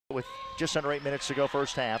With just under 8 minutes to go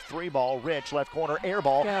first half. 3-ball, Rich, left corner, air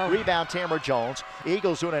ball. Go. Rebound, Tamara Jones.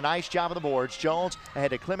 Eagles doing a nice job on the boards. Jones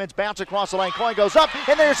ahead to Clemens, bounce across the lane. Coyne goes up,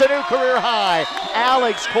 and there's a new career high.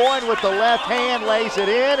 Alex Coyne with the left hand lays it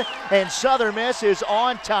in, and Southern Miss is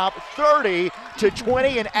on top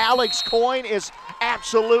 30-20, and Alex Coyne is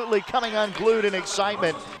absolutely coming unglued in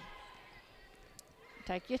excitement.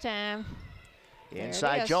 Take your time.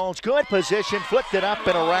 Inside Jones, good position, flipped it up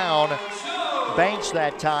and around. Banks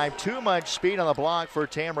that time, too much speed on the block for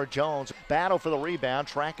Tamara Jones. Battle for the rebound,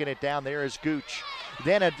 tracking it down there is Gooch.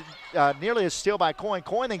 Then nearly a steal by Coyne.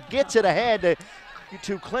 Coyne then gets it ahead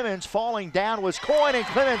to Clemens. Falling down was Coyne, and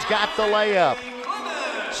Clemens got the layup.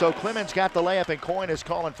 So Clemens got the layup, and Coyne is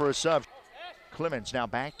calling for a sub. Clemens now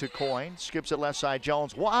back to Coyne, skips it left side.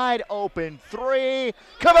 Jones, wide open three.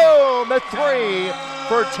 Kaboom! The three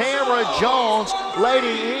for Tamara Jones.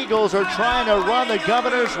 Lady Eagles are trying to run the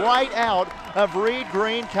Governors right out of Reed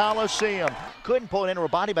Green Coliseum. Couldn't pull it into her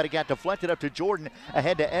body, but it got deflected up to Jordan,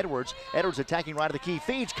 ahead to Edwards. Edwards attacking right at the key,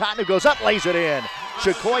 feeds. Cotton, who goes up, lays it in.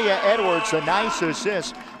 Shakoya Edwards, the nice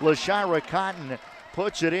assist. LaShira Cotton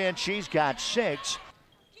puts it in. She's got 6.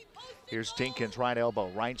 Here's Dinkins, right elbow,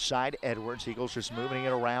 right side, Edwards. Eagles just moving it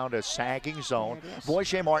around a sagging zone.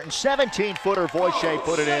 Voiche Martin, 17-footer, Voiche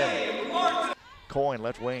put it in. Coyne,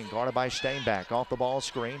 left wing, guarded by Steinbach. Off the ball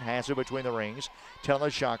screen, has it between the rings. Telling the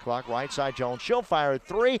shot clock, right side Jones. She'll fire a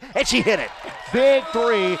three, and she hit it. Big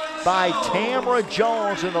three by Tamara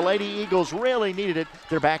Jones, and the Lady Eagles really needed it.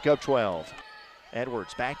 They're back up 12.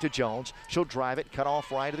 Edwards, back to Jones. She'll drive it, cut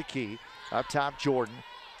off right of the key. Up top, Jordan.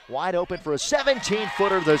 Wide open for a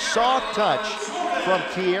 17-footer, the soft touch from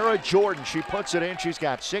Kiera Jordan. She puts it in, she's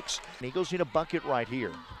got 6. Eagles need a bucket right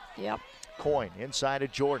here. Yep. Coyne inside to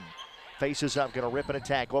Jordan. Faces up, gonna rip an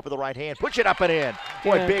attack, go up with the right hand, push it up and in.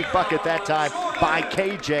 Boy, big bucket that time by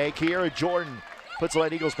KJ. Kiera Jordan puts the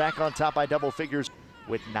Lady Eagles back on top by double figures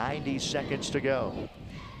with 90 seconds to go.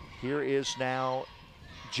 Here is now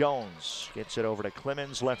Jones, gets it over to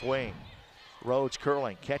Clemens, left wing. Rhodes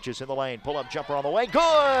curling, catches in the lane, pull-up jumper on the way,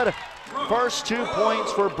 good! First 2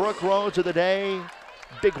 points for Brooke Rhodes of the day.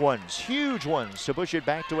 Big ones, huge ones to push it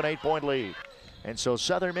back to an 8-point lead. And so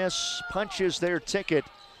Southern Miss punches their ticket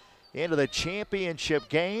into the championship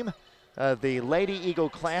game. The Lady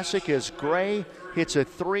Eagle Classic as Gray hits a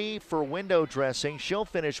 3 for window dressing. She'll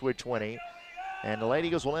finish with 20. And the Lady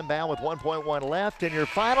Eagles will inbound with 1.1 left. And your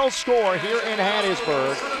final score here in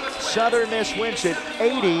Hattiesburg, Southern Miss wins it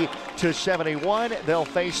 80-71. They'll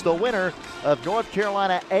face the winner of North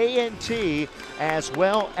Carolina A&T as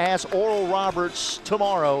well as Oral Roberts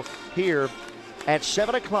tomorrow here at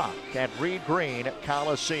 7 o'clock at Reed Green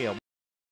Coliseum.